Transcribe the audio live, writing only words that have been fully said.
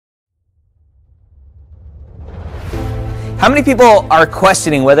How many people are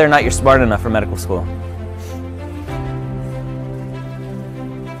questioning whether or not you're smart enough for medical school?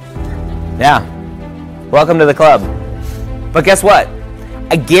 Yeah. Welcome to the club. But guess what?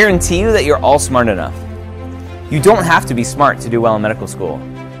 I guarantee you that you're all smart enough. You don't have to be smart to do well in medical school.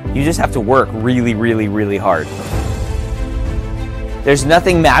 You just have to work really, really, really hard. There's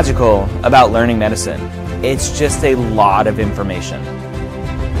nothing magical about learning medicine. It's just a lot of information.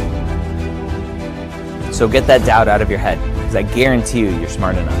 So get that doubt out of your head, because I guarantee you you're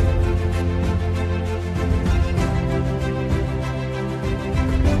smart enough.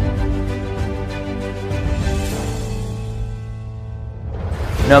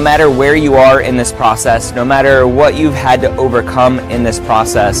 No matter where you are in this process, no matter what you've had to overcome in this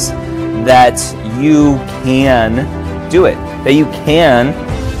process, that you can do it, that you can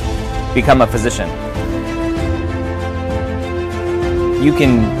become a physician. You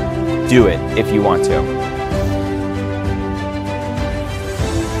can do it if you want to.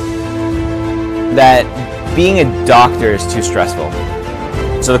 That being a doctor is too stressful.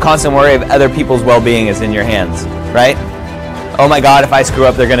 So the constant worry of other people's well-being is in your hands, right? Oh my God, if I screw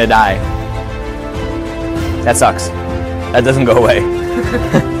up, they're gonna die. That sucks. That doesn't go away,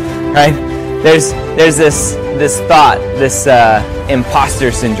 right? There's this thought, this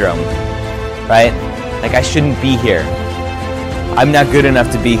imposter syndrome, right? Like, I shouldn't be here. I'm not good enough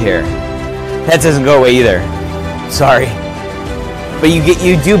to be here. That doesn't go away either. Sorry. But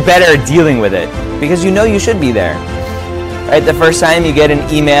you do better dealing with it because you know you should be there, right? The first time you get an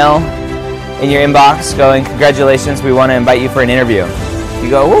email in your inbox going, congratulations, we want to invite you for an interview. You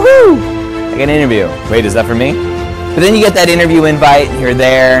go, woohoo, I get an interview. Wait, is that for me? But then you get that interview invite, and you're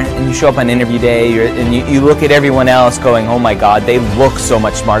there, and you show up on interview day, and you look at everyone else going, oh my God, they look so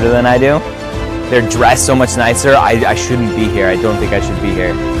much smarter than I do. They're dressed so much nicer. I shouldn't be here. I don't think I should be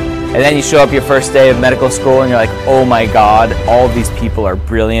here. And then you show up your first day of medical school, and you're like, oh my God, all of these people are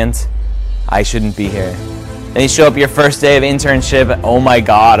brilliant. I shouldn't be here. Then you show up your first day of internship, oh my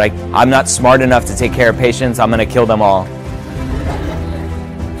God, I'm not smart enough to take care of patients, I'm gonna kill them all.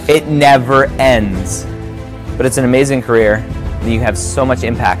 It never ends. But it's an amazing career, and you have so much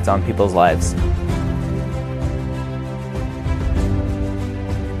impact on people's lives.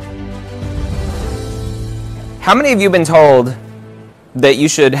 How many of you have been told that you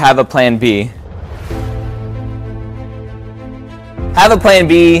should have a plan B? Have a plan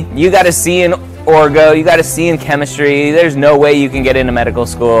B, you got a C in orgo, you got a C in chemistry, there's no way you can get into medical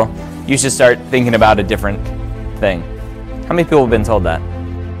school. You should start thinking about a different thing. How many people have been told that?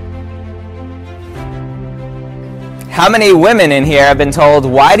 How many women in here have been told,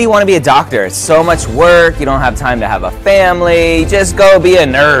 why do you want to be a doctor? It's so much work, you don't have time to have a family, just go be a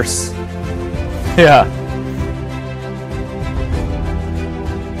nurse. Yeah.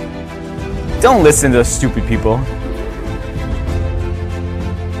 Don't listen to those stupid people.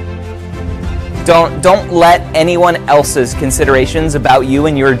 Don't let anyone else's considerations about you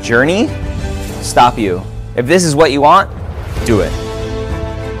and your journey stop you. If this is what you want, do it.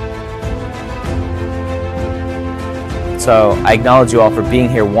 So I acknowledge you all for being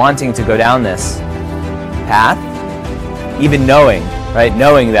here, wanting to go down this path, even knowing, right?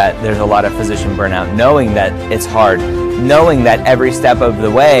 Knowing that there's a lot of physician burnout, knowing that it's hard, knowing that every step of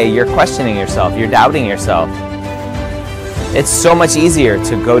the way you're questioning yourself, you're doubting yourself. It's so much easier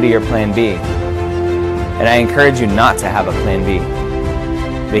to go to your plan B. And I encourage you not to have a plan B,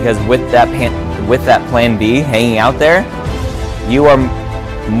 because with that plan B hanging out there, you are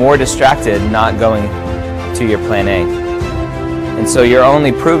more distracted not going to your plan A. And so you're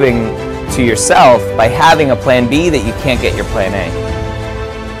only proving to yourself by having a plan B that you can't get your plan A.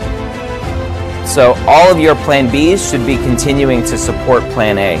 So all of your plan Bs should be continuing to support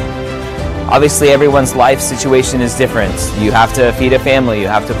plan A. Obviously, everyone's life situation is different. You have to feed a family, you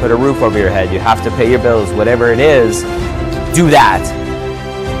have to put a roof over your head, you have to pay your bills, whatever it is, do that,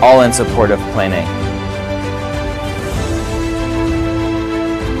 all in support of plan A.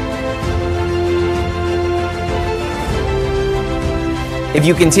 If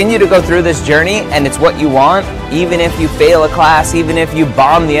you continue to go through this journey and it's what you want, even if you fail a class, even if you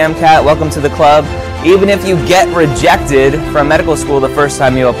bomb the MCAT, welcome to the club, even if you get rejected from medical school the first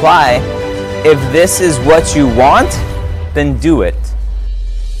time you apply, if this is what you want, then do it.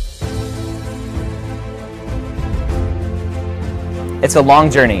 It's a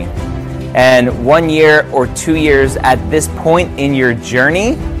long journey, and 1 year or 2 years at this point in your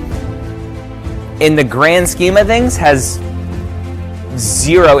journey, in the grand scheme of things, has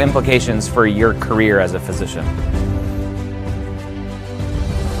zero implications for your career as a physician.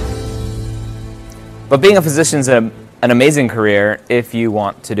 But being a physician is an amazing career if you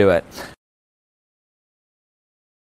want to do it.